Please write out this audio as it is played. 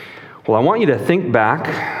Well, I want you to think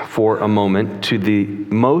back for a moment to the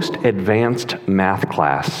most advanced math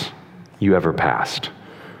class you ever passed.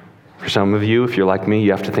 For some of you, if you're like me,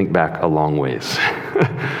 you have to think back a long ways.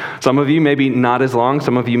 Some of you maybe not as long.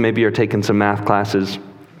 Some of you maybe are taking some math classes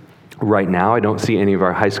right now. I don't see any of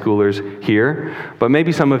our high schoolers here, but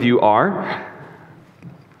maybe some of you are.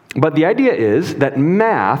 But the idea is that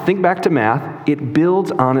math, think back to math, it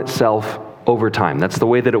builds on itself over time. That's the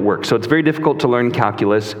way that it works. So it's very difficult to learn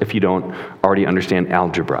calculus if you don't already understand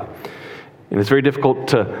algebra. And it's very difficult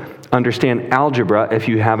to understand algebra if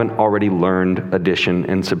you haven't already learned addition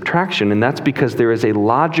and subtraction. And that's because there is a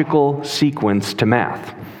logical sequence to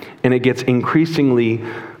math. And it gets increasingly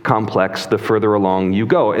complex the further along you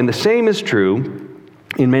go. And the same is true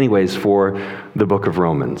in many ways for the book of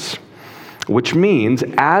Romans. Which means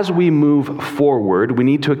as we move forward, we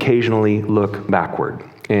need to occasionally look backward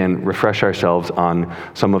and refresh ourselves on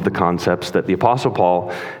some of the concepts that the Apostle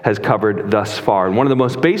Paul has covered thus far. And one of the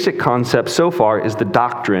most basic concepts so far is the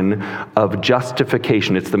doctrine of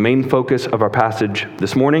justification. It's the main focus of our passage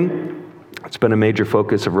this morning. It's been a major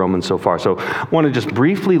focus of Romans so far. So I want to just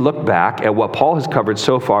briefly look back at what Paul has covered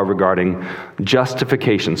so far regarding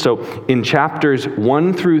justification. So in chapters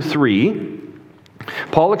 1 through 3,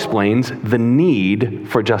 Paul explains the need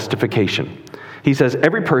for justification. He says,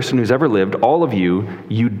 every person who's ever lived, all of you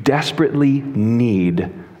desperately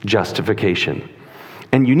need justification.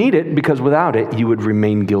 And you need it because without it, you would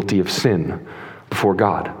remain guilty of sin before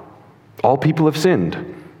God. All people have sinned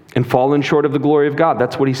and fallen short of the glory of God.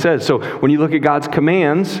 That's what he says. So when you look at God's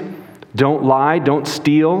commands, don't lie, don't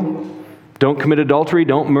steal, don't commit adultery,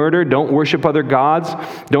 don't murder, don't worship other gods,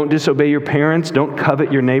 don't disobey your parents, don't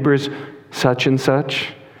covet your neighbor's such and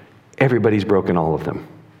such. Everybody's broken all of them.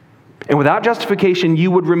 And without justification, you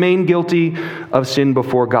would remain guilty of sin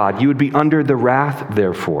before God. You would be under the wrath,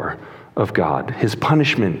 therefore, of God. His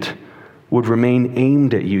punishment would remain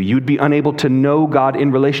aimed at you. You'd be unable to know God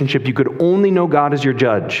in relationship. You could only know God as your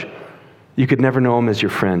judge. You could never know him as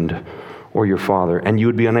your friend or your father. And you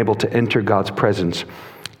would be unable to enter God's presence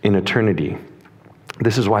in eternity.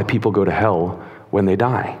 This is why people go to hell when they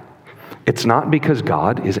die. It's not because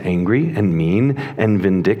God is angry and mean and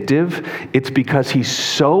vindictive. It's because he's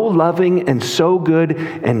so loving and so good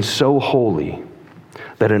and so holy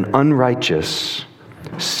that an unrighteous,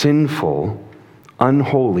 sinful,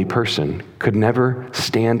 unholy person could never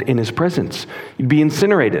stand in his presence. You'd be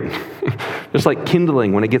incinerated, just like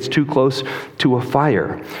kindling when it gets too close to a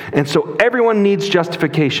fire. And so everyone needs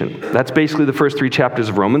justification. That's basically the first 3 chapters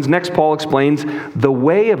of Romans. Next, Paul explains the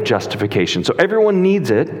way of justification. So everyone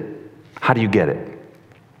needs it. How do you get it?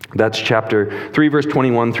 That's chapter 3, verse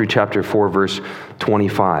 21 through chapter 4, verse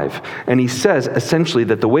 25. And he says essentially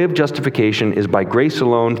that the way of justification is by grace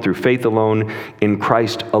alone, through faith alone, in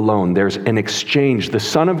Christ alone. There's an exchange. The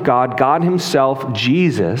Son of God, God himself,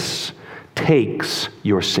 Jesus, takes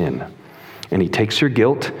your sin. And he takes your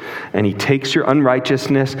guilt, and he takes your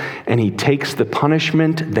unrighteousness, and he takes the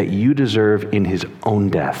punishment that you deserve in his own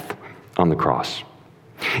death on the cross.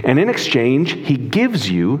 And in exchange, he gives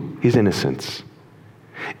you his innocence.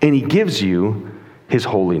 And he gives you his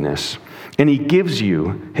holiness. And he gives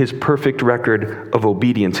you his perfect record of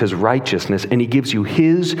obedience, his righteousness. And he gives you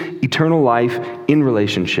his eternal life in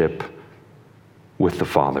relationship with the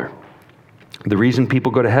Father. The reason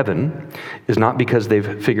people go to heaven is not because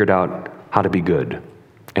they've figured out how to be good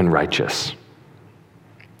and righteous.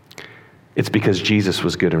 It's because Jesus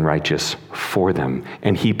was good and righteous for them,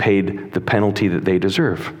 and he paid the penalty that they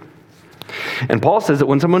deserve. And Paul says that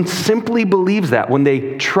when someone simply believes that, when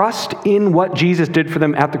they trust in what Jesus did for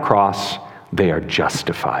them at the cross, they are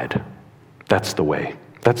justified. That's the way.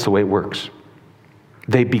 That's the way it works.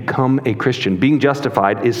 They become a Christian. Being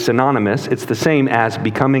justified is synonymous. It's the same as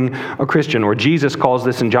becoming a Christian, or Jesus calls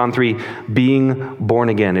this in John 3, being born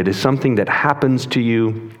again. It is something that happens to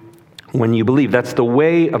you when you believe. That's the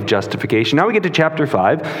way of justification. Now we get to chapter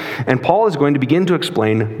 5, and Paul is going to begin to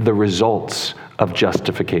explain the results of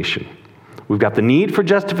justification. We've got the need for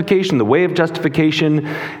justification, the way of justification,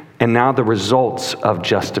 and now the results of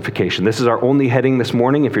justification. This is our only heading this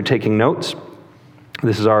morning, if you're taking notes.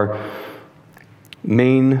 This is our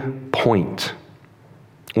main point.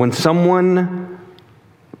 When someone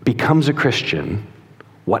becomes a Christian,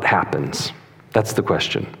 what happens? That's the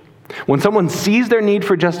question. When someone sees their need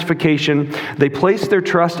for justification, they place their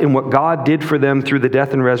trust in what God did for them through the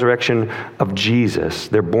death and resurrection of Jesus.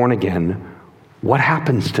 They're born again. What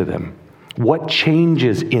happens to them? What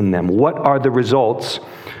changes in them? What are the results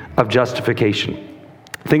of justification?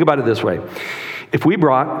 Think about it this way. If we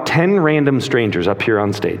brought 10 random strangers up here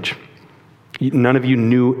on stage, none of you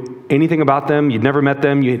knew anything about them, you'd never met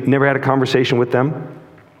them, you never had a conversation with them,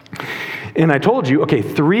 And I told you, okay,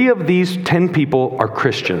 3 of these 10 people are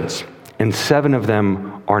Christians, and 7 of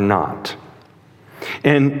them are not.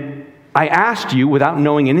 And I asked you, without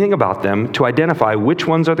knowing anything about them, to identify which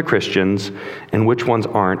ones are the Christians and which ones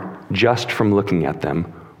aren't, just from looking at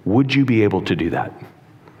them. Would you be able to do that?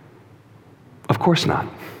 Of course not.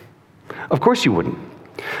 Of course you wouldn't.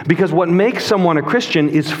 Because what makes someone a Christian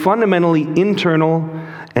is fundamentally internal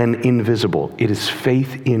and invisible. It is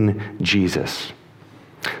faith in Jesus.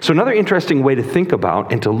 So another interesting way to think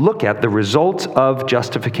about and to look at the results of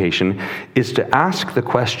justification is to ask the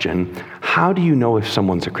question, how do you know if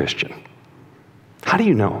someone's a Christian? How do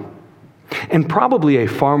you know? And probably a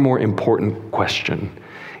far more important question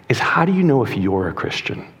is, how do you know if you're a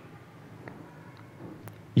Christian?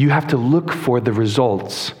 You have to look for the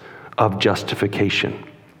results of justification.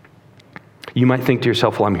 You might think to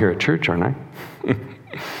yourself, well, I'm here at church, aren't I?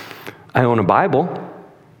 I own a Bible.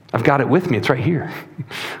 I've got it with me. It's right here.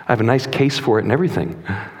 I have a nice case for it and everything.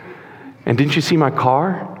 And didn't you see my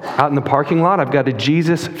car out in the parking lot? I've got a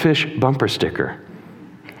Jesus Fish bumper sticker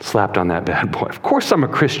slapped on that bad boy. Of course I'm a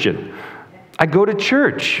Christian. I go to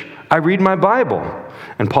church. I read my Bible.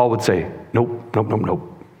 And Paul would say, nope.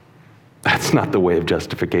 That's not the way of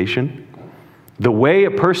justification. The way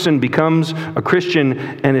a person becomes a Christian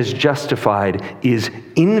and is justified is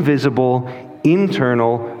invisible,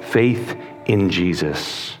 internal faith in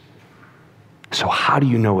Jesus. So how do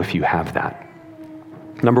you know if you have that?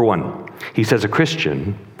 Number 1, he says a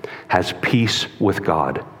Christian has peace with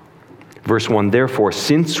God. Verse 1, therefore,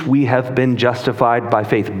 since we have been justified by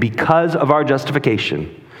faith, because of our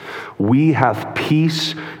justification, we have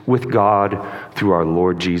peace with God through our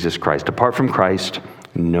Lord Jesus Christ. Apart from Christ,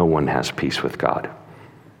 no one has peace with God.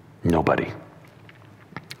 Nobody.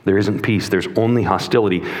 There isn't peace. There's only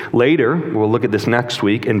hostility. Later, we'll look at this next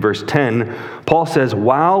week, in verse 10, Paul says,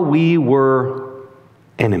 while we were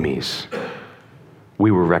enemies, we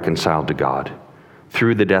were reconciled to God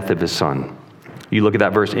through the death of his Son. You look at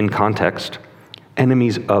that verse in context.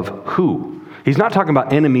 Enemies of who? He's not talking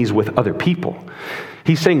about enemies with other people.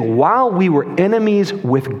 He's saying while we were enemies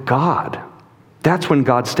with God, that's when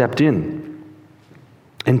God stepped in.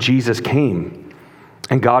 And Jesus came.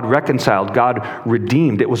 And God reconciled, God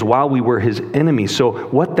redeemed. It was while we were his enemies. So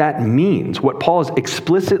what that means, what Paul is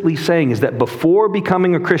explicitly saying is that before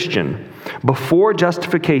becoming a Christian, before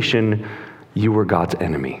justification, you were God's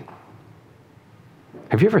enemy.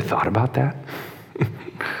 Have you ever thought about that?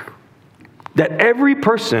 That every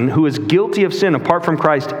person who is guilty of sin apart from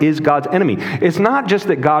Christ is God's enemy. It's not just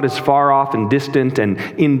that God is far off and distant and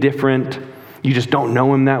indifferent. You just don't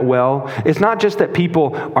know him that well. It's not just that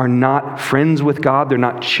people are not friends with God. They're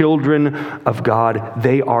not children of God.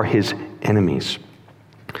 They are his enemies.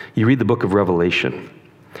 You read the book of Revelation,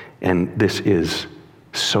 and this is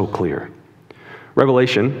so clear.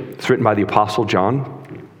 Revelation, it's written by the Apostle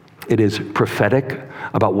John. It is prophetic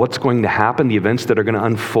about what's going to happen, the events that are going to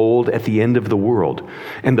unfold at the end of the world.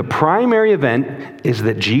 And the primary event is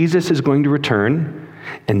that Jesus is going to return,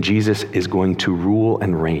 and Jesus is going to rule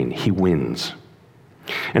and reign. He wins.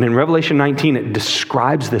 And in Revelation 19, it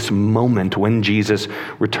describes this moment when Jesus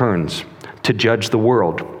returns to judge the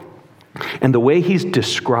world. And the way he's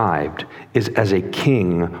described is as a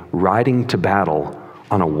king riding to battle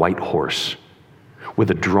on a white horse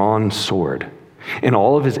with a drawn sword. And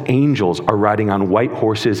all of his angels are riding on white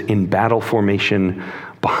horses in battle formation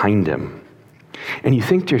behind him. And you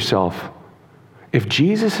think to yourself, if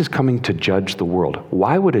Jesus is coming to judge the world,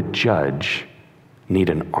 why would a judge need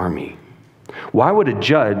an army? Why would a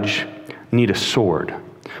judge need a sword?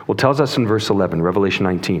 Well, it tells us in verse 11, Revelation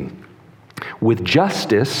 19, with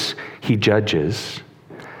justice he judges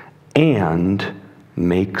and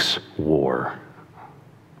makes war.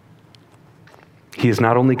 He is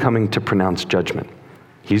not only coming to pronounce judgment.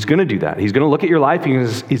 He's going to do that. He's going to look at your life.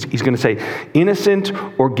 He's going to say innocent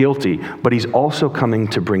or guilty, but he's also coming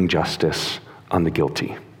to bring justice on the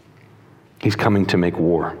guilty. He's coming to make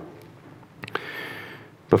war.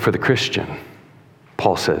 But for the Christian,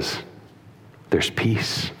 Paul says, there's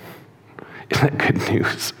peace. Isn't that good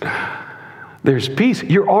news? There's peace.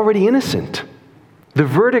 You're already innocent. The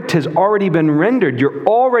verdict has already been rendered. You're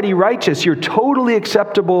already righteous. You're totally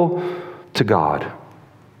acceptable to God.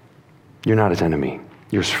 You're not his enemy.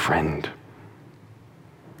 You're his friend.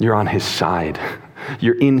 You're on his side.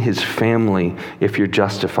 You're in his family if you're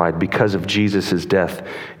justified because of Jesus' death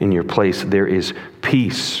in your place. There is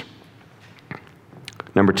peace.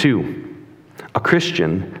 Number 2, a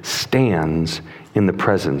Christian stands in the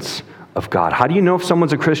presence of God. How do you know if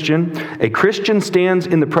someone's a Christian? A Christian stands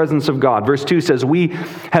in the presence of God. Verse 2 says, we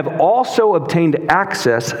have also obtained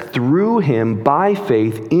access through him by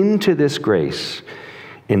faith into this grace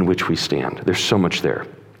in which we stand. There's so much there.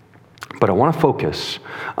 But I want to focus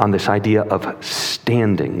on this idea of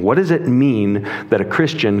standing. What does it mean that a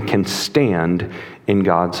Christian can stand in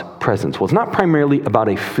God's presence? Well, it's not primarily about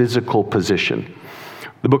a physical position.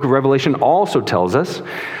 The book of Revelation also tells us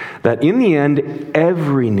that in the end,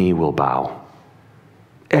 every knee will bow.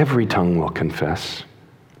 Every tongue will confess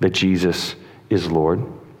that Jesus is Lord.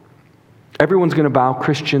 Everyone's going to bow,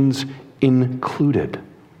 Christians included.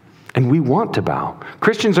 And we want to bow.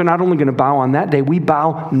 Christians are not only going to bow on that day, we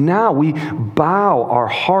bow now. We bow our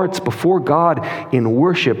hearts before God in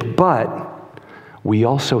worship, but we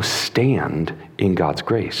also stand in God's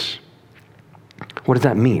grace. What does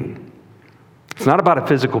that mean? It's not about a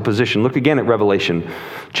physical position. Look again at Revelation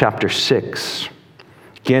chapter 6.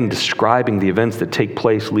 Again, describing the events that take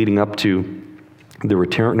place leading up to the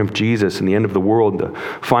return of Jesus and the end of the world, the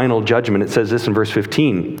final judgment. It says this in verse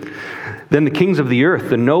 15. Then the kings of the earth,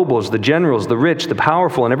 the nobles, the generals, the rich, the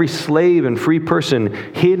powerful, and every slave and free person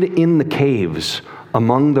hid in the caves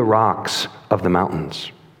among the rocks of the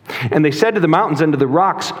mountains. And they said to the mountains and to the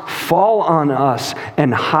rocks, fall on us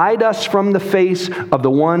and hide us from the face of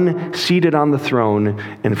the one seated on the throne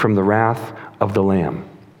and from the wrath of the Lamb.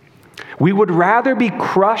 We would rather be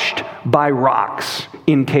crushed by rocks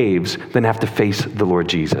in caves than have to face the Lord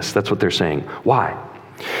Jesus. That's what they're saying. Why?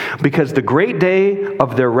 Because the great day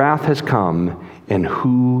of their wrath has come, and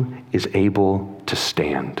who is able to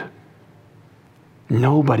stand?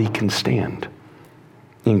 Nobody can stand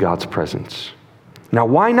in God's presence. Now,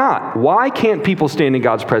 why not? Why can't people stand in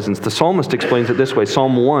God's presence? The psalmist explains it this way,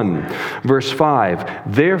 Psalm 1, verse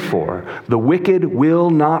 5. Therefore, the wicked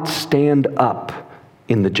will not stand up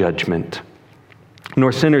in the judgment,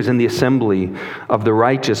 nor sinners in the assembly of the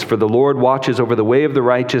righteous. For the Lord watches over the way of the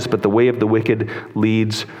righteous, but the way of the wicked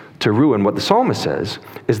leads to ruin. What the psalmist says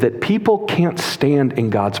is that people can't stand in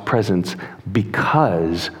God's presence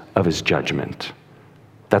because of his judgment.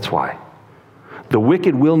 That's why. The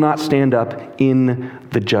wicked will not stand up in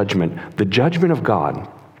the judgment. The judgment of God,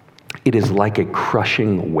 it is like a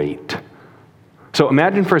crushing weight. So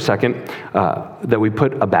imagine for a second that we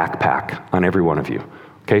put a backpack on every one of you.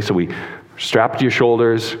 Okay, so we strap it to your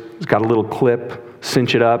shoulders. It's got a little clip,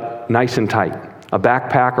 cinch it up, nice and tight. A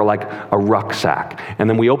backpack or like a rucksack. And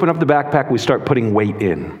then we open up the backpack, we start putting weight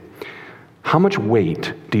in. How much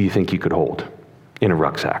weight do you think you could hold in a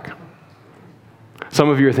rucksack? Some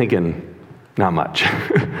of you are thinking, not much.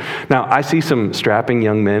 Now, I see some strapping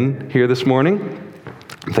young men here this morning.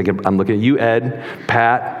 I'm looking at you, Ed,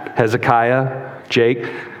 Pat, Hezekiah, Jake.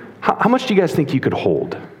 How much do you guys think you could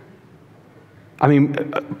hold? I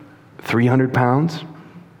mean, 300 pounds,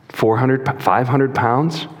 400, 500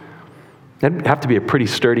 pounds? That'd have to be a pretty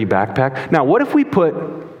sturdy backpack. Now, what if we put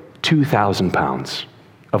 2,000 pounds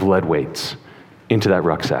of lead weights into that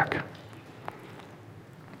rucksack?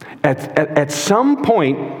 At some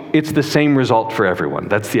point, it's the same result for everyone.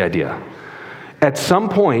 That's the idea. At some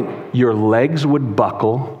point, your legs would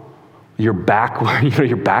buckle, your back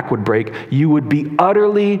would break. You would be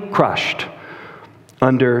utterly crushed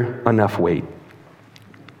under enough weight.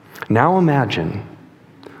 Now imagine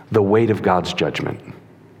the weight of God's judgment.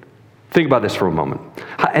 Think about this for a moment.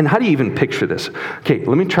 And how do you even picture this? Okay,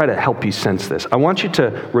 let me try to help you sense this. I want you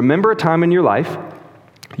to remember a time in your life.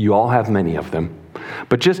 You all have many of them.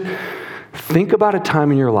 But just think about a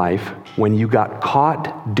time in your life when you got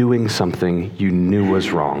caught doing something you knew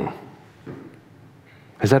was wrong.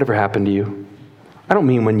 Has that ever happened to you? I don't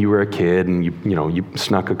mean when you were a kid and you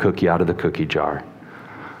snuck a cookie out of the cookie jar.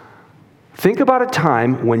 Think about a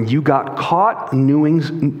time when you got caught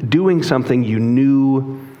doing something you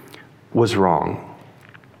knew was wrong.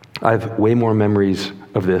 I have way more memories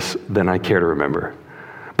of this than I care to remember.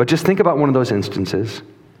 But just think about one of those instances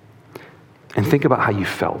and think about how you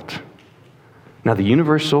felt. Now, the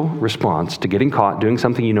universal response to getting caught doing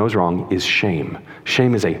something you know is wrong is shame.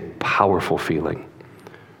 Shame is a powerful feeling.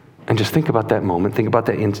 And just think about that moment. Think about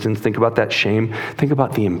that instance. Think about that shame. Think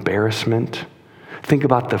about the embarrassment. Think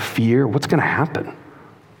about the fear. What's going to happen?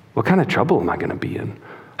 What kind of trouble am I going to be in?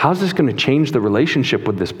 How's this going to change the relationship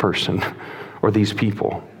with this person or these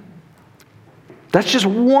people? That's just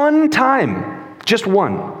one time. Just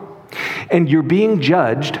one. And you're being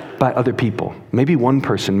judged by other people. Maybe one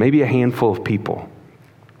person, maybe a handful of people.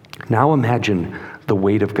 Now imagine the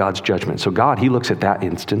weight of God's judgment. So God, he looks at that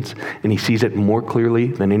instance and he sees it more clearly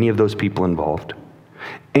than any of those people involved.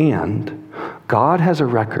 And God has a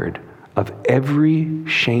record of every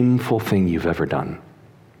shameful thing you've ever done.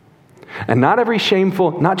 And not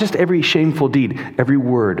just every shameful deed, every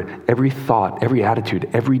word, every thought, every attitude,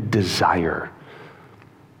 every desire.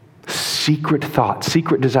 Secret thought,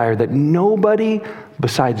 secret desire that nobody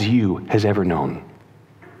besides you has ever known.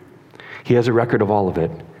 He has a record of all of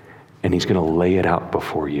it, and he's going to lay it out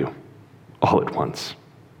before you all at once.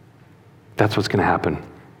 That's what's going to happen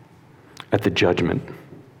at the judgment.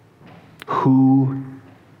 Who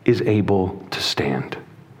is able to stand?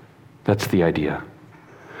 That's the idea.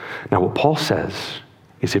 Now, what Paul says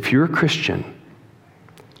is if you're a Christian,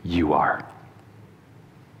 you are.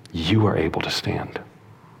 You are able to stand.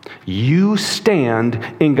 You stand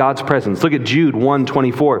in God's presence. Look at Jude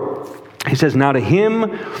 1:24. He says, now to him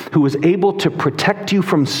who is able to protect you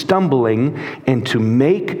from stumbling and to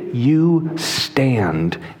make you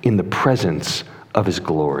stand in the presence of his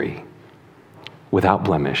glory without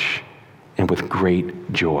blemish and with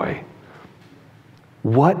great joy.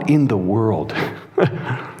 What in the world?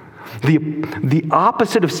 The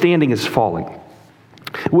opposite of standing is falling,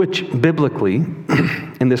 which biblically,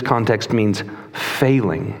 in this context, means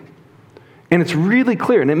failing. And it's really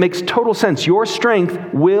clear, and it makes total sense. Your strength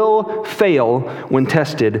will fail when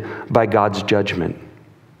tested by God's judgment.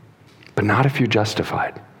 But not if you're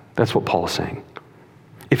justified. That's what Paul is saying.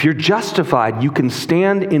 If you're justified, you can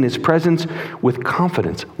stand in his presence with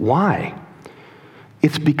confidence. Why?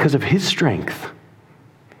 It's because of his strength.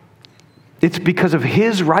 It's because of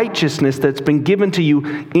his righteousness that's been given to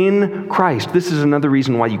you in Christ. This is another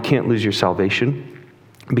reason why you can't lose your salvation,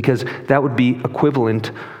 because that would be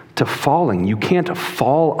equivalent to falling. You can't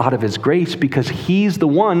fall out of his grace because he's the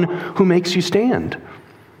one who makes you stand.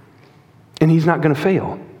 And he's not going to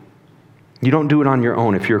fail. You don't do it on your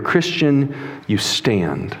own. If you're a Christian, you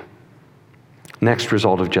stand. Next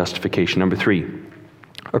result of justification, number 3.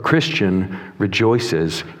 A Christian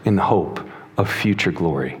rejoices in the hope of future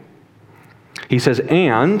glory. He says,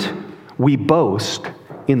 and we boast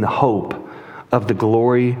in the hope of the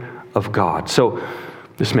glory of God. So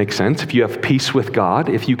this makes sense. If you have peace with God,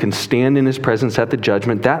 if you can stand in his presence at the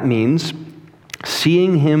judgment, that means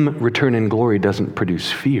seeing him return in glory doesn't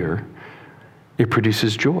produce fear. It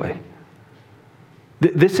produces joy.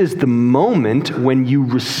 This is the moment when you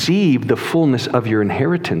receive the fullness of your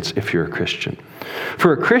inheritance if you're a Christian.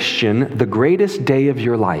 For a Christian, the greatest day of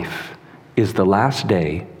your life is the last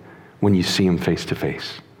day when you see him face to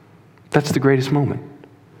face. That's the greatest moment.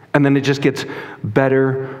 And then it just gets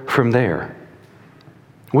better from there,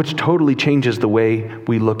 which totally changes the way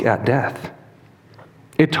we look at death.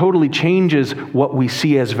 It totally changes what we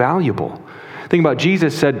see as valuable. Think about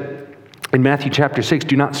Jesus said in Matthew chapter 6,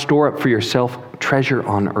 do not store up for yourself treasure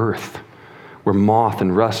on earth, where moth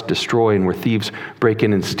and rust destroy and where thieves break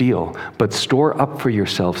in and steal, but store up for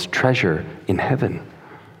yourselves treasure in heaven.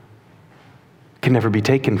 It can never be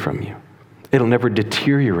taken from you. It'll never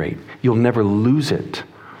deteriorate. You'll never lose it.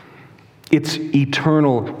 It's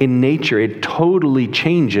eternal in nature. It totally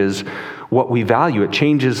changes what we value. It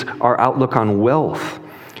changes our outlook on wealth.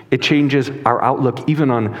 It changes our outlook even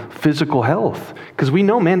on physical health. Because we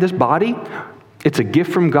know, man, this body, it's a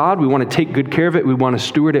gift from God. We want to take good care of it. We want to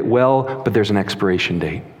steward it well, but there's an expiration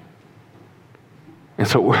date. And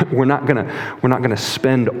so we're not gonna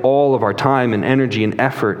spend all of our time and energy and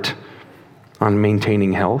effort on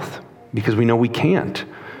maintaining health because we know we can't.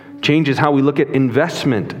 Changes how we look at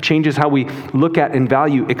investment, changes how we look at and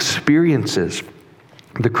value experiences.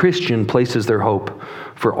 The Christian places their hope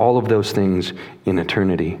for all of those things in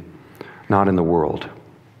eternity, not in the world.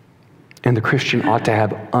 And the Christian ought to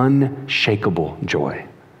have unshakable joy.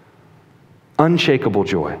 Unshakable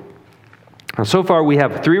joy. Now, so far we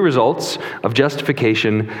have 3 results of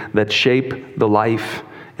justification that shape the life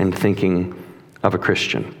and thinking of a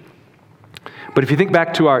Christian. But if you think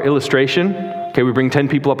back to our illustration, okay, we bring 10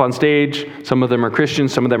 people up on stage. Some of them are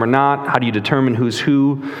Christians, some of them are not. How do you determine who's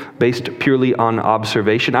who based purely on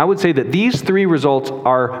observation? I would say that these 3 results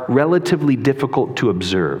are relatively difficult to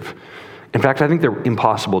observe. In fact, I think they're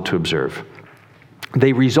impossible to observe.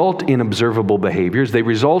 They result in observable behaviors. They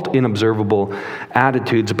result in observable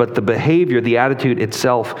attitudes, but the behavior, the attitude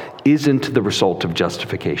itself, isn't the result of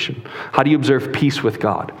justification. How do you observe peace with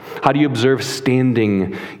God? How do you observe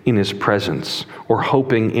standing in his presence or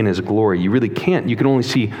hoping in his glory? You really can't. You can only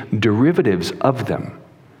see derivatives of them,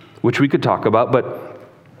 which we could talk about, but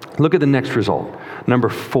look at the next result. Number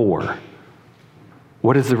 4.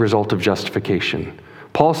 What is the result of justification?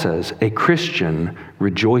 Paul says, a Christian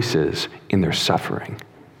rejoices in their suffering.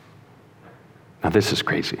 Now this is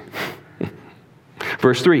crazy.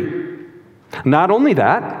 Verse 3, not only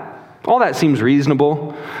that, all that seems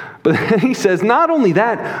reasonable, but he says, not only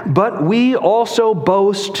that, but we also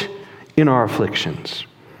boast in our afflictions.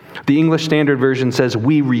 The English Standard Version says,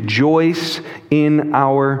 we rejoice in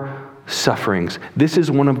our sufferings. This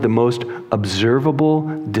is one of the most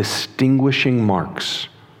observable, distinguishing marks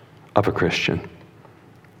of a Christian,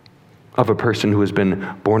 of a person who has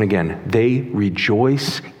been born again. They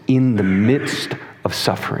rejoice in the midst of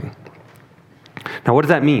suffering. Now, what does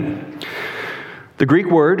that mean? The Greek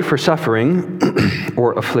word for suffering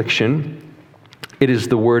or affliction, it is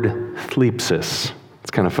the word thlipsis.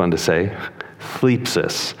 It's kind of fun to say,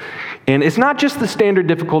 thlipsis. And it's not just the standard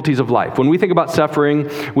difficulties of life. When we think about suffering,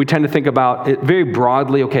 we tend to think about it very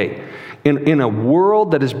broadly. Okay, in a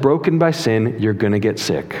world that is broken by sin, you're going to get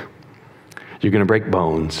sick. You're going to break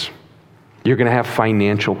bones. You're going to have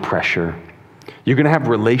financial pressure. You're going to have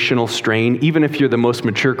relational strain. Even if you're the most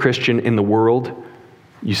mature Christian in the world,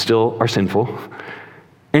 you still are sinful.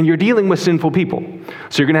 And you're dealing with sinful people.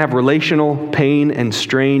 So you're going to have relational pain and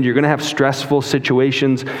strain. You're going to have stressful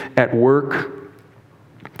situations at work.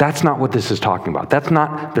 That's not what this is talking about. That's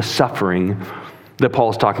not the suffering that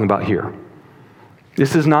Paul's talking about here.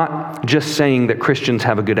 This is not just saying that Christians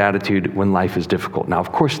have a good attitude when life is difficult. Now,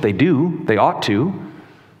 of course they do. They ought to.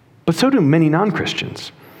 But so do many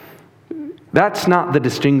non-Christians. That's not the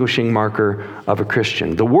distinguishing marker of a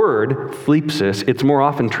Christian. The word, thlipsis, it's more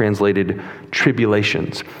often translated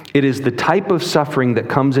tribulations. It is the type of suffering that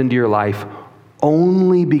comes into your life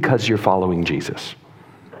only because you're following Jesus.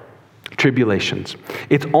 Tribulations.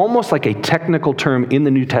 It's almost like a technical term in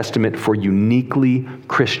the New Testament for uniquely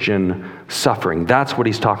Christian suffering. That's what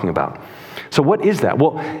he's talking about. So what is that?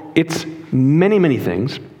 Well, it's many, many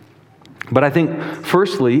things. But I think,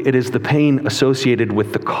 firstly, it is the pain associated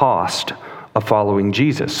with the cost of following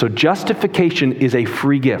Jesus. So justification is a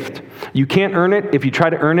free gift. You can't earn it. If you try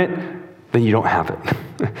to earn it, then you don't have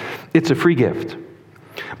it. It's a free gift.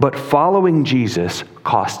 But following Jesus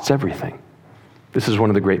costs everything. This is one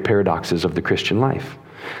of the great paradoxes of the Christian life.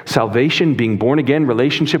 Salvation, being born again,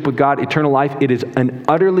 relationship with God, eternal life, it is an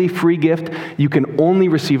utterly free gift. You can only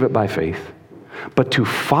receive it by faith. But to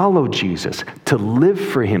follow Jesus, to live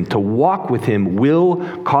for him, to walk with him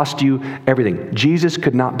will cost you everything. Jesus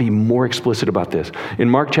could not be more explicit about this. In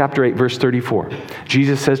Mark chapter 8, verse 34,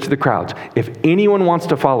 Jesus says to the crowds, if anyone wants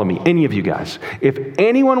to follow me, any of you guys, if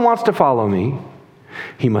anyone wants to follow me,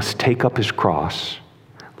 he must take up his cross,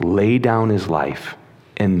 lay down his life,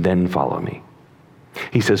 and then follow me.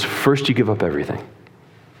 He says, first you give up everything.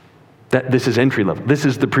 This is entry level. This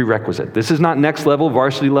is the prerequisite. This is not next level,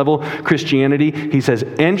 varsity level Christianity. He says,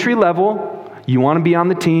 entry level, you want to be on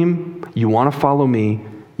the team, you want to follow me,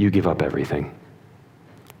 you give up everything.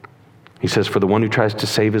 He says, for the one who tries to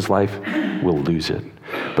save his life will lose it.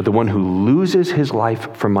 But the one who loses his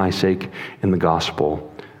life for my sake in the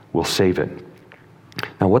gospel will save it.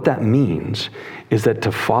 Now, what that means is that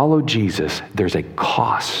to follow Jesus, there's a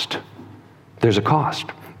cost. There's a cost.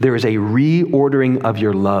 There is a reordering of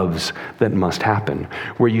your loves that must happen,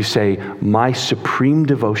 where you say, my supreme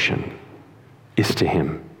devotion is to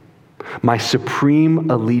him. My supreme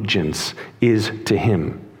allegiance is to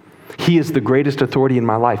him. He is the greatest authority in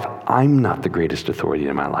my life. I'm not the greatest authority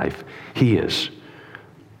in my life. He is.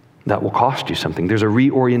 That will cost you something. There's a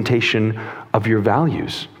reorientation of your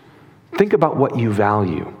values. Think about what you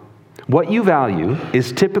value. What you value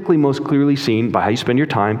is typically most clearly seen by how you spend your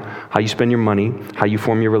time, how you spend your money, how you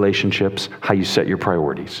form your relationships, how you set your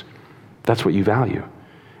priorities. That's what you value.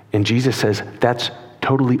 And Jesus says that's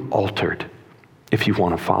totally altered if you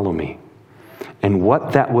want to follow me. And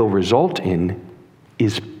what that will result in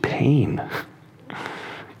is pain.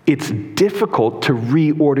 It's difficult to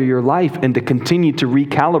reorder your life and to continue to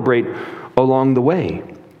recalibrate along the way.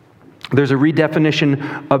 There's a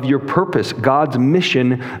redefinition of your purpose. God's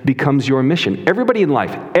mission becomes your mission. Everybody in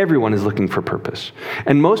life, everyone is looking for purpose.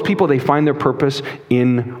 And most people, they find their purpose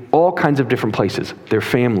in all kinds of different places. Their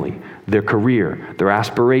family, their career, their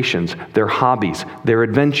aspirations, their hobbies, their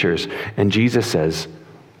adventures. And Jesus says,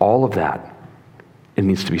 all of that, it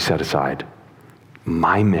needs to be set aside.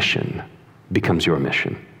 My mission becomes your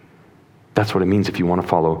mission. That's what it means if you want to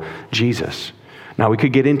follow Jesus. Now, we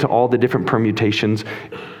could get into all the different permutations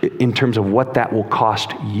in terms of what that will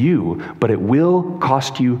cost you, but it will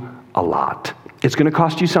cost you a lot. It's going to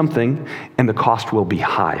cost you something, and the cost will be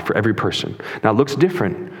high for every person. Now, it looks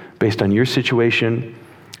different based on your situation,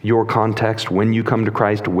 your context, when you come to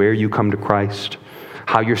Christ, where you come to Christ,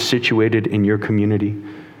 how you're situated in your community.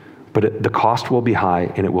 But the cost will be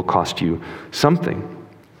high, and it will cost you something.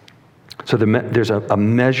 So there's a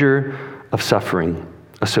measure of suffering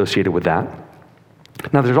associated with that.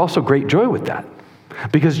 Now, there's also great joy with that.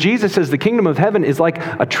 Because Jesus says the kingdom of heaven is like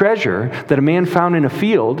a treasure that a man found in a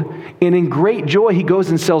field, and in great joy he goes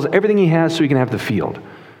and sells everything he has so he can have the field.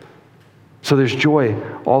 So there's joy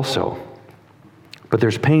also. But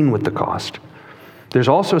there's pain with the cost. There's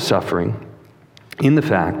also suffering in the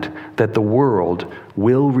fact that the world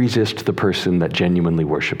will resist the person that genuinely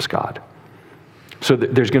worships God. So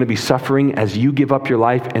there's going to be suffering as you give up your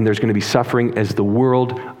life, and there's going to be suffering as the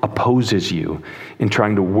world opposes you in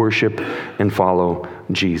trying to worship and follow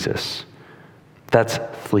Jesus. That's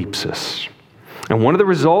thlipsis. And one of the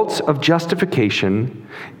results of justification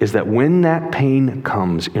is that when that pain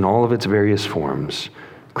comes in all of its various forms,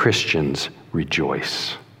 Christians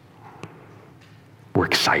rejoice. We're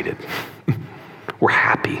excited. We're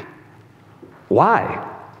happy. Why?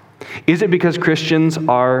 Is it because Christians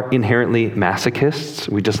are inherently masochists?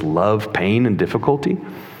 We just love pain and difficulty?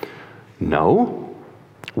 No.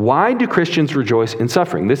 Why do Christians rejoice in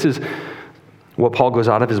suffering? This is what Paul goes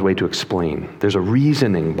out of his way to explain. There's a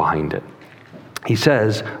reasoning behind it. He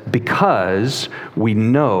says, because we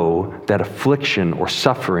know that affliction or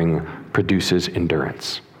suffering produces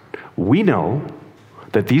endurance. We know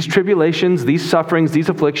that these tribulations, these sufferings, these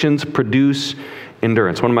afflictions produce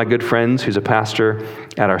endurance. One of my good friends who's a pastor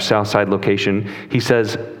at our Southside location, he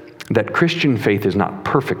says that Christian faith is not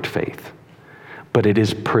perfect faith, but it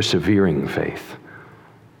is persevering faith.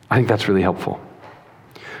 I think that's really helpful.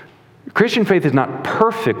 Christian faith is not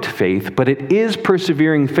perfect faith, but it is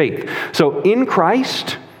persevering faith. So in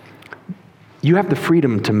Christ, you have the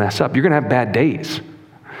freedom to mess up. You're going to have bad days.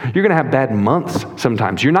 You're going to have bad months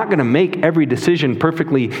sometimes. You're not going to make every decision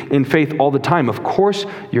perfectly in faith all the time. Of course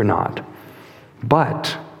you're not.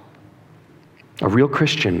 But a real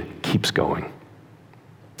Christian keeps going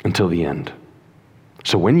until the end.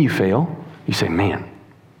 So when you fail, you say, man,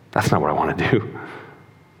 that's not what I want to do.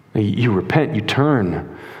 You repent, you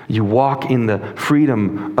turn, you walk in the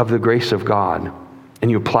freedom of the grace of God,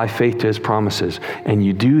 and you apply faith to his promises. And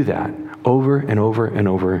you do that over and over and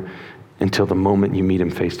over until the moment you meet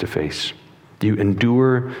him face to face. You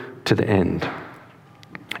endure to the end.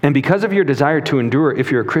 And because of your desire to endure,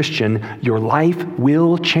 if you're a Christian, your life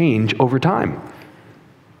will change over time.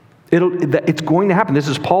 It's going to happen. This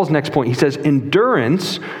is Paul's next point. He says,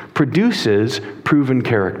 endurance produces proven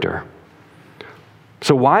character.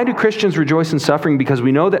 So why do Christians rejoice in suffering? Because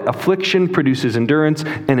we know that affliction produces endurance,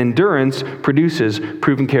 and endurance produces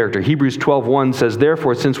proven character. Hebrews 12:1 says,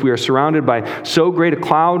 therefore, since we are surrounded by so great a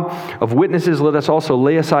cloud of witnesses, let us also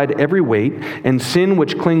lay aside every weight and sin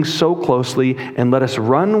which clings so closely, and let us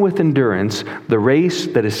run with endurance the race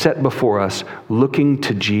that is set before us, looking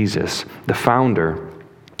to Jesus, the founder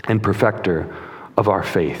and perfecter of our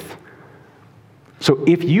faith. So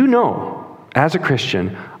if you know, as a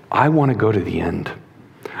Christian, I want to go to the end.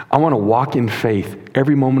 I want to walk in faith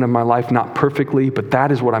every moment of my life, not perfectly, but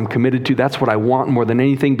that is what I'm committed to. That's what I want more than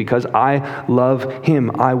anything because I love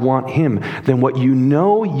him. I want him. Then what you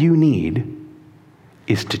know you need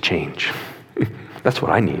is to change. That's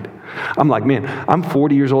what I need. I'm like, man, I'm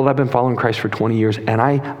 40 years old. I've been following Christ for 20 years, and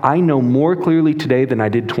I know more clearly today than I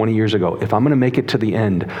did 20 years ago. If I'm going to make it to the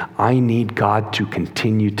end, I need God to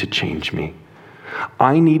continue to change me.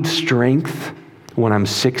 I need strength when I'm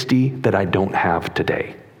 60 that I don't have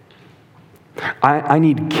today. I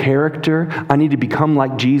need character. I need to become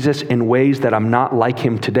like Jesus in ways that I'm not like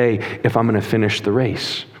him today if I'm going to finish the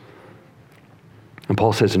race. And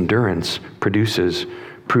Paul says endurance produces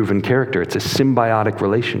proven character. It's a symbiotic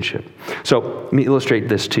relationship. So let me illustrate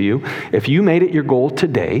this to you. If you made it your goal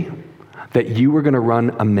today that you were going to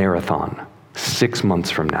run a marathon 6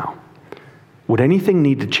 months from now, would anything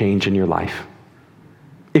need to change in your life?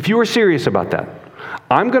 If you were serious about that,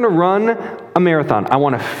 I'm going to run a marathon. I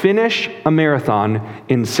want to finish a marathon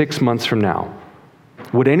in 6 months from now.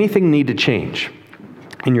 Would anything need to change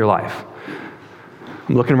in your life?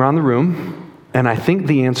 I'm looking around the room, and I think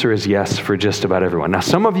the answer is yes for just about everyone. Now,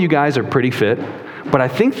 some of you guys are pretty fit, but I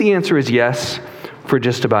think the answer is yes for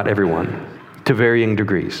just about everyone to varying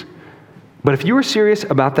degrees. But if you were serious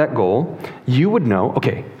about that goal, you would know,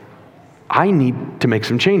 okay, I need to make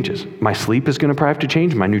some changes. My sleep is going to probably have to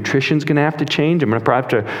change. My nutrition's going to have to change. I'm going to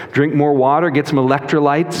probably have to drink more water, get some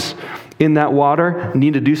electrolytes in that water.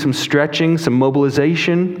 Need to do some stretching, some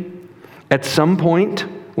mobilization. At some point,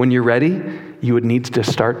 when you're ready, you would need to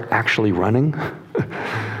start actually running.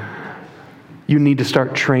 You need to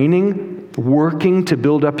start training, working to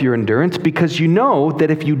build up your endurance, because you know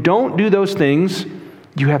that if you don't do those things,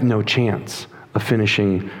 you have no chance of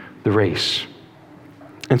finishing the race.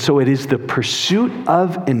 And so it is the pursuit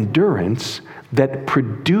of endurance that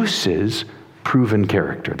produces proven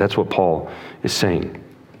character. That's what Paul is saying.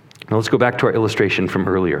 Now let's go back to our illustration from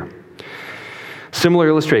earlier. Similar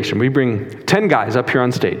illustration. We bring 10 guys up here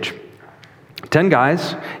on stage. 10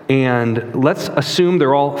 guys, and let's assume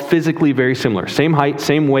they're all physically very similar. Same height,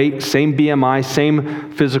 same weight, same BMI,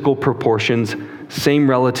 same physical proportions, same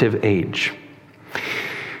relative age.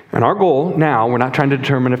 And our goal now, we're not trying to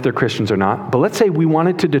determine if they're Christians or not, but let's say we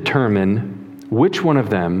wanted to determine which one of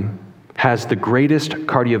them has the greatest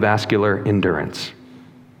cardiovascular endurance?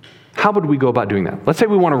 How would we go about doing that? Let's say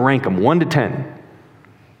we want to rank them 1 to 10.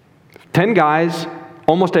 10 guys,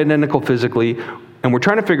 almost identical physically, and we're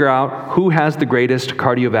trying to figure out who has the greatest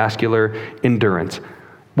cardiovascular endurance.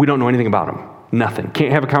 We don't know anything about them. Nothing.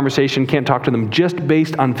 Can't have a conversation, can't talk to them, just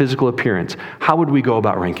based on physical appearance. How would we go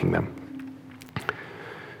about ranking them?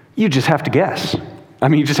 You just have to guess.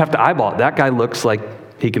 You just have to eyeball it. That guy looks like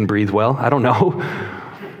he can breathe well. I don't know.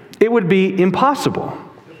 It would be impossible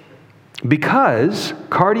because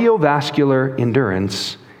cardiovascular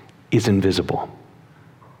endurance is invisible.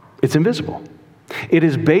 It's invisible. It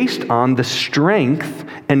is based on the strength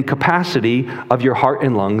and capacity of your heart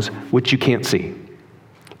and lungs, which you can't see.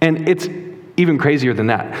 And it's even crazier than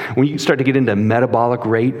that. When you start to get into metabolic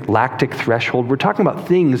rate, lactic threshold, we're talking about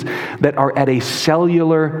things that are at a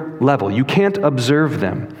cellular level. You can't observe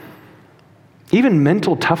them. Even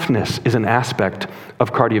mental toughness is an aspect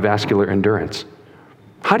of cardiovascular endurance.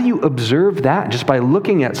 How do you observe that? Just by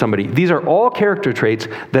looking at somebody. These are all character traits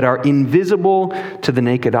that are invisible to the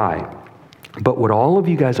naked eye. But what all of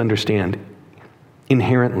you guys understand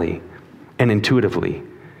inherently and intuitively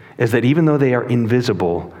is that even though they are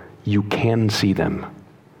invisible, you can see them.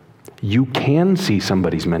 You can see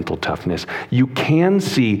somebody's mental toughness. You can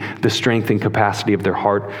see the strength and capacity of their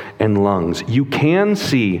heart and lungs. You can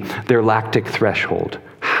see their lactic threshold.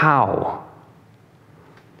 How?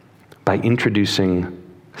 By introducing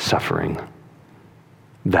suffering.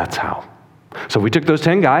 That's how. So we took those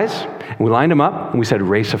 10 guys, and we lined them up, and we said,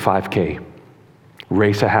 race a 5K.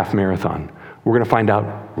 Race a half marathon. We're going to find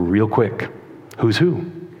out real quick who's who.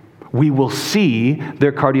 We will see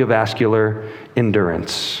their cardiovascular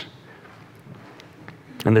endurance.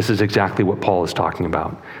 And this is exactly what Paul is talking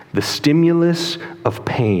about. The stimulus of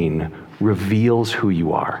pain reveals who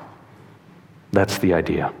you are. That's the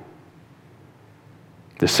idea.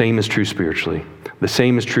 The same is true spiritually. The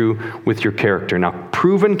same is true with your character. Now,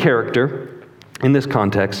 proven character in this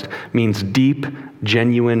context means deep,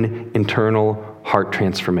 genuine, internal heart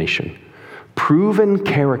transformation. Proven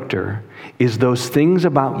character is those things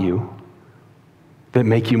about you that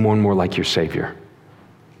make you more and more like your Savior,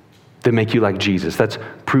 that make you like Jesus. That's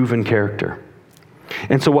proven character.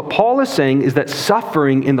 And so what Paul is saying is that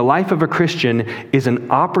suffering in the life of a Christian is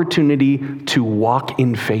an opportunity to walk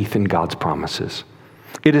in faith in God's promises.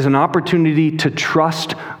 It is an opportunity to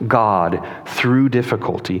trust God through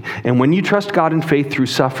difficulty. And when you trust God in faith through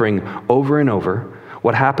suffering over and over,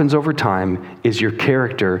 what happens over time is your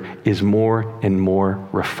character is more and more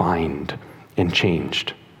refined and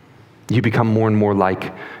changed. You become more and more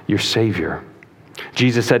like your Savior.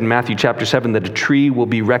 Jesus said in Matthew chapter 7 that a tree will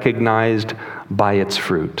be recognized by its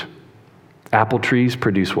fruit. Apple trees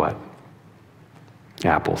produce what?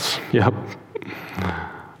 Apples. Yep.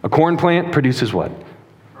 A corn plant produces what?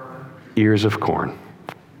 Ears of corn.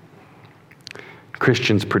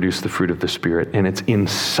 Christians produce the fruit of the Spirit, and it's in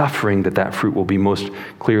suffering that that fruit will be most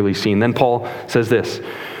clearly seen. Then Paul says this,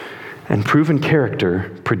 and proven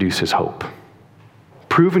character produces hope.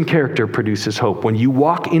 Proven character produces hope. When you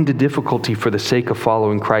walk into difficulty for the sake of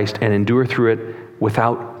following Christ and endure through it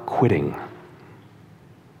without quitting,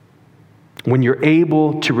 when you're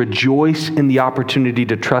able to rejoice in the opportunity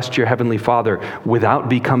to trust your Heavenly Father without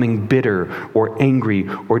becoming bitter or angry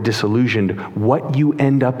or disillusioned, what you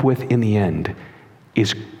end up with in the end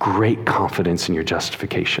is great confidence in your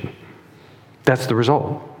justification. That's the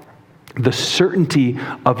result. The certainty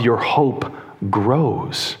of your hope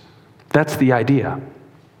grows. That's the idea.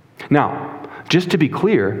 Now, just to be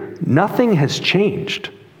clear, nothing has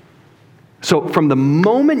changed. So from the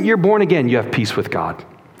moment you're born again, you have peace with God.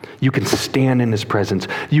 You can stand in His presence.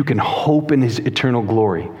 You can hope in His eternal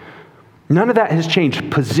glory. None of that has changed.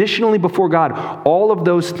 Positionally before God, all of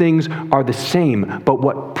those things are the same. But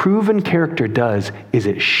what proven character does is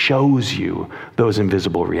it shows you those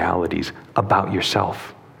invisible realities about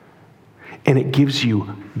yourself. And it gives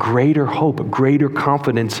you greater hope, greater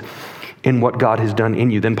confidence in what God has done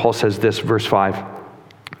in you. Then Paul says this, verse 5,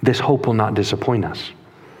 this hope will not disappoint us.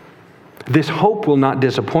 This hope will not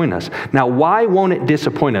disappoint us. Now, why won't it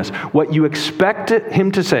disappoint us? What you expect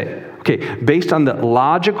him to say, okay, based on the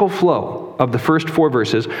logical flow of the first 4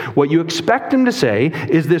 verses, what you expect him to say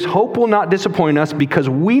is this hope will not disappoint us because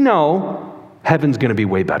we know heaven's going to be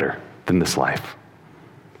way better than this life,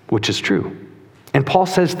 which is true. And Paul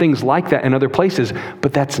says things like that in other places,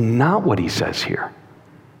 but that's not what he says here.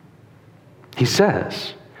 He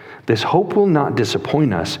says, this hope will not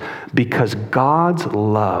disappoint us because God's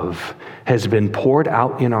love has been poured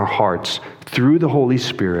out in our hearts through the Holy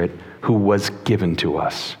Spirit who was given to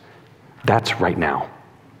us. That's right now.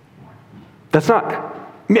 That's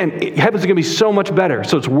not, man, heaven's going to be so much better,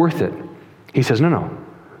 so it's worth it. He says, no.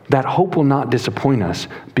 That hope will not disappoint us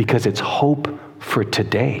because it's hope for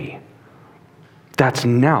today. That's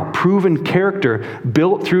now. Proven character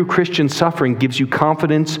built through Christian suffering gives you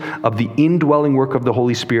confidence of the indwelling work of the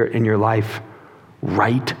Holy Spirit in your life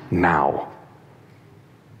right now.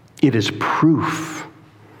 It is proof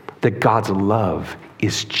that God's love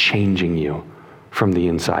is changing you from the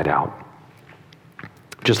inside out.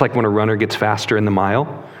 Just like when a runner gets faster in the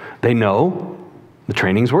mile, they know the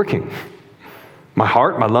training's working. My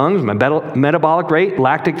heart, my lungs, my metabolic rate,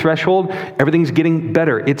 lactic threshold, everything's getting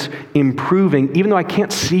better. It's improving, even though I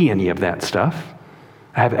can't see any of that stuff.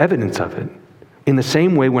 I have evidence of it. In the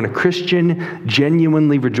same way, when a Christian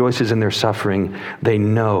genuinely rejoices in their suffering, they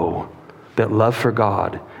know that love for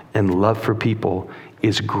God and love for people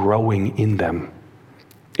is growing in them.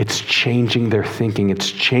 It's changing their thinking.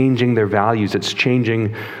 It's changing their values. It's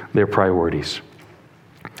changing their priorities.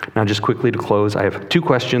 Now, just quickly to close, I have 2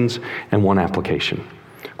 questions and 1 application.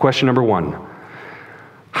 Question number 1,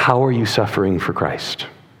 how are you suffering for Christ?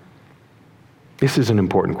 This is an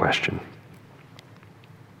important question.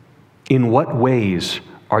 In what ways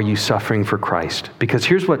are you suffering for Christ? Because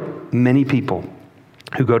here's what many people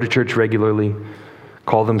who go to church regularly,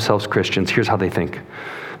 call themselves Christians, here's how they think.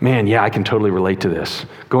 Man, yeah, I can totally relate to this.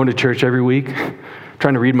 Going to church every week,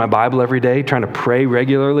 trying to read my Bible every day, trying to pray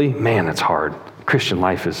regularly, man, that's hard. Christian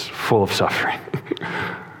life is full of suffering.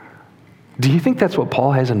 Do you think that's what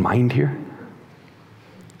Paul has in mind here?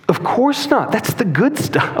 Of course not. That's the good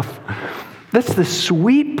stuff. That's the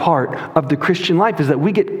sweet part of the Christian life, is that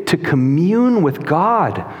we get to commune with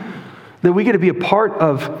God, that we get to be a part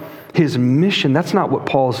of his mission. That's not what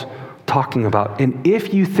Paul's talking about. And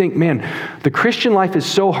if you think, man, the Christian life is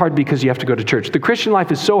so hard because you have to go to church. The Christian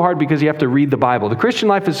life is so hard because you have to read the Bible. The Christian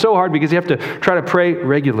life is so hard because you have to try to pray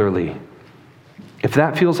regularly. If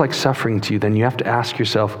that feels like suffering to you, then you have to ask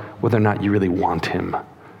yourself whether or not you really want him,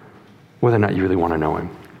 whether or not you really want to know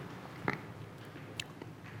him.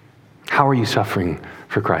 How are you suffering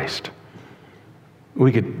for Christ?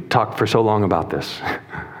 We could talk for so long about this.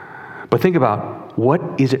 But think about,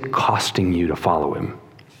 what is it costing you to follow him?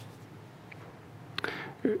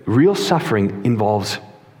 Real suffering involves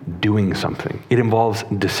doing something. It involves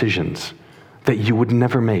decisions that you would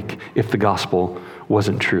never make if the gospel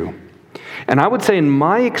wasn't true. And I would say, in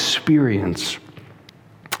my experience,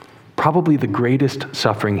 probably the greatest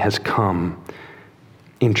suffering has come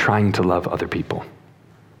in trying to love other people.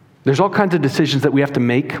 There's all kinds of decisions that we have to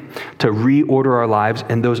make to reorder our lives,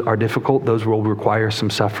 and those are difficult. Those will require some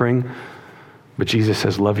suffering. But Jesus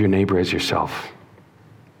says, love your neighbor as yourself.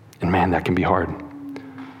 And man, that can be hard.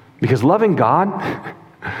 Because loving God,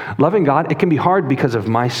 it can be hard because of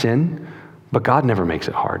my sin, but God never makes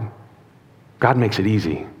it hard. God makes it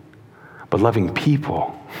easy. But loving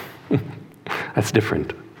people, that's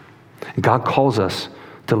different. God calls us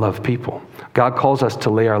to love people. God calls us to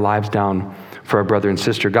lay our lives down for our brother and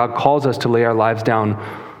sister. God calls us to lay our lives down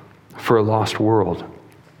for a lost world.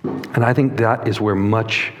 And I think that is where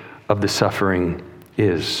much of the suffering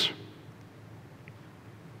is.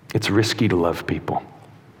 It's risky to love people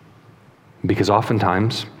because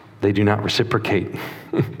oftentimes they do not reciprocate.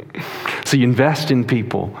 So you invest in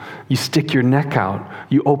people, you stick your neck out,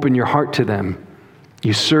 you open your heart to them,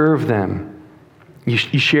 you serve them, you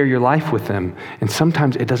share your life with them, and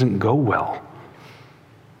sometimes it doesn't go well.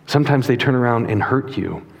 Sometimes they turn around and hurt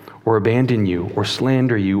you, or abandon you, or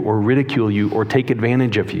slander you, or ridicule you, or take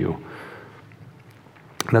advantage of you.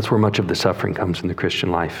 And that's where much of the suffering comes in the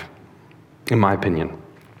Christian life, in my opinion.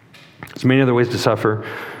 There's many other ways to suffer,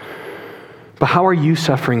 but how are you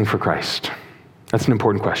suffering for Christ? That's an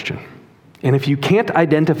important question. And if you can't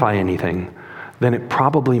identify anything, then it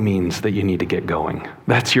probably means that you need to get going.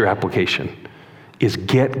 That's your application, is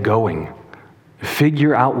get going.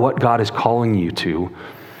 Figure out what God is calling you to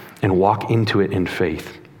and walk into it in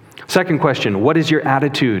faith. Second question, what is your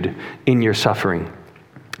attitude in your suffering?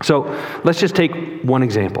 So let's just take one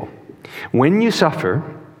example. When you suffer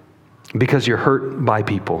because you're hurt by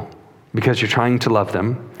people, because you're trying to love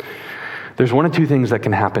them, there's one of two things that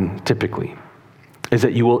can happen typically, is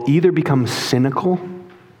that you will either become cynical,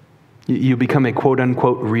 you become a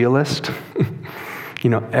quote-unquote realist.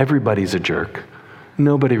 Everybody's a jerk.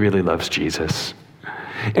 Nobody really loves Jesus.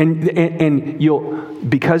 And you'll,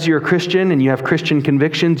 because you're a Christian and you have Christian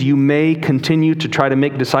convictions, you may continue to try to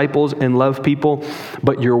make disciples and love people,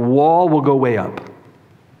 but your wall will go way up.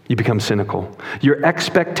 You become cynical. Your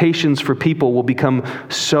expectations for people will become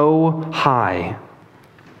so high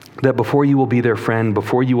that before you will be their friend,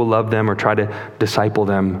 before you will love them or try to disciple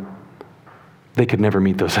them, they could never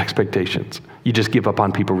meet those expectations. You just give up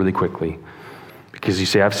on people really quickly. Because you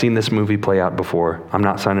say, I've seen this movie play out before. I'm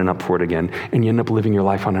not signing up for it again. And you end up living your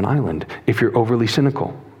life on an island if you're overly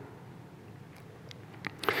cynical.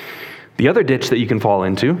 The other ditch that you can fall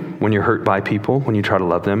into when you're hurt by people, when you try to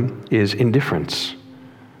love them, is indifference.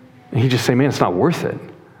 And you just say, man, it's not worth it.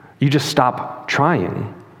 You just stop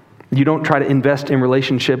trying. You don't try to invest in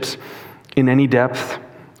relationships in any depth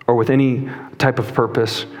or with any type of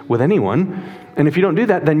purpose with anyone. And if you don't do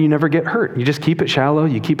that, then you never get hurt. You just keep it shallow.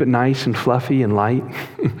 You keep it nice and fluffy and light.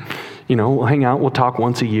 We'll hang out. We'll talk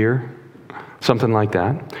once a year, something like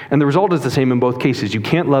that. And the result is the same in both cases. You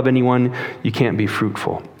can't love anyone. You can't be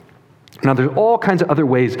fruitful. Now, there's all kinds of other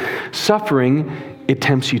ways. Suffering, it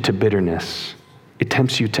tempts you to bitterness. It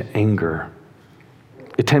tempts you to anger.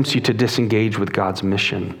 It tempts you to disengage with God's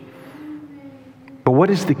mission. But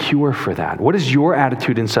what is the cure for that? What is your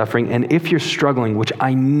attitude in suffering? And if you're struggling, which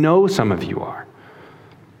I know some of you are,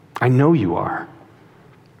 I know you are,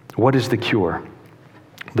 what is the cure?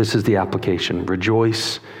 This is the application.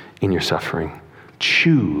 Rejoice in your suffering.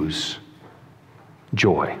 Choose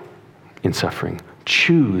joy in suffering.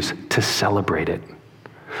 Choose to celebrate it.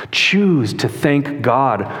 Choose to thank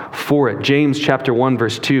God for it. James chapter 1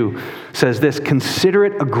 verse 2 says this, consider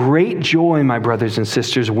it a great joy, my brothers and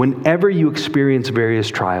sisters, whenever you experience various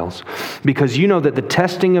trials, because you know that the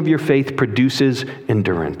testing of your faith produces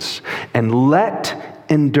endurance. And let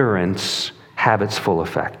endurance have its full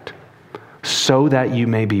effect, so that you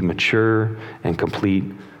may be mature and complete,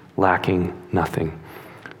 lacking nothing.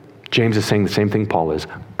 James is saying the same thing Paul is.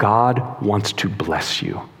 God wants to bless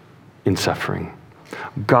you in suffering.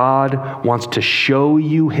 God wants to show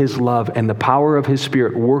you his love and the power of his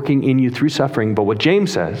Spirit working in you through suffering. But what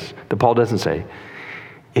James says, that Paul doesn't say,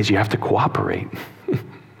 is you have to cooperate.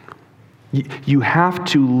 You have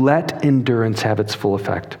to let endurance have its full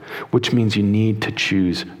effect, which means you need to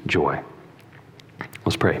choose joy.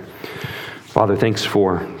 Let's pray. Father, thanks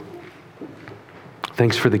for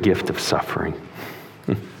the gift of suffering.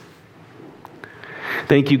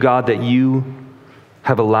 Thank you, God, that you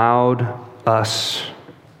have allowed us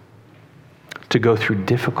to go through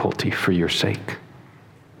difficulty for your sake.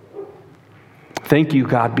 Thank you,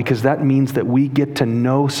 God, because that means that we get to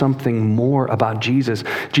know something more about Jesus.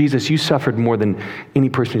 Jesus, you suffered more than any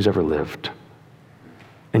person who's ever lived.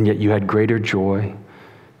 And yet you had greater joy.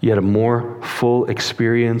 You had a more full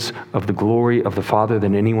experience of the glory of the Father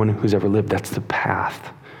than anyone who's ever lived. That's the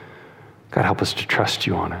path. God, help us to trust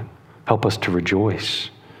you on it. Help us to rejoice.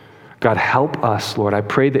 God, help us, Lord. I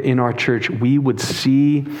pray that in our church we would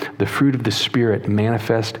see the fruit of the Spirit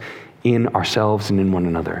manifest in ourselves and in one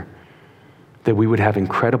another. That we would have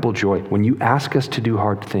incredible joy when you ask us to do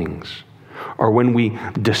hard things, or when we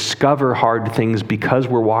discover hard things because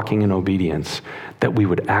we're walking in obedience, that we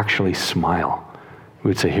would actually smile. We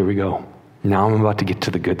would say, here we go. Now I'm about to get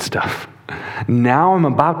to the good stuff. Now I'm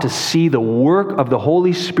about to see the work of the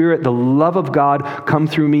Holy Spirit, the love of God come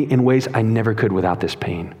through me in ways I never could without this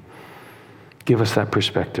pain. Give us that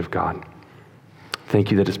perspective, God.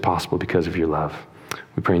 Thank you that it's possible because of your love.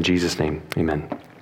 We pray in Jesus' name, amen.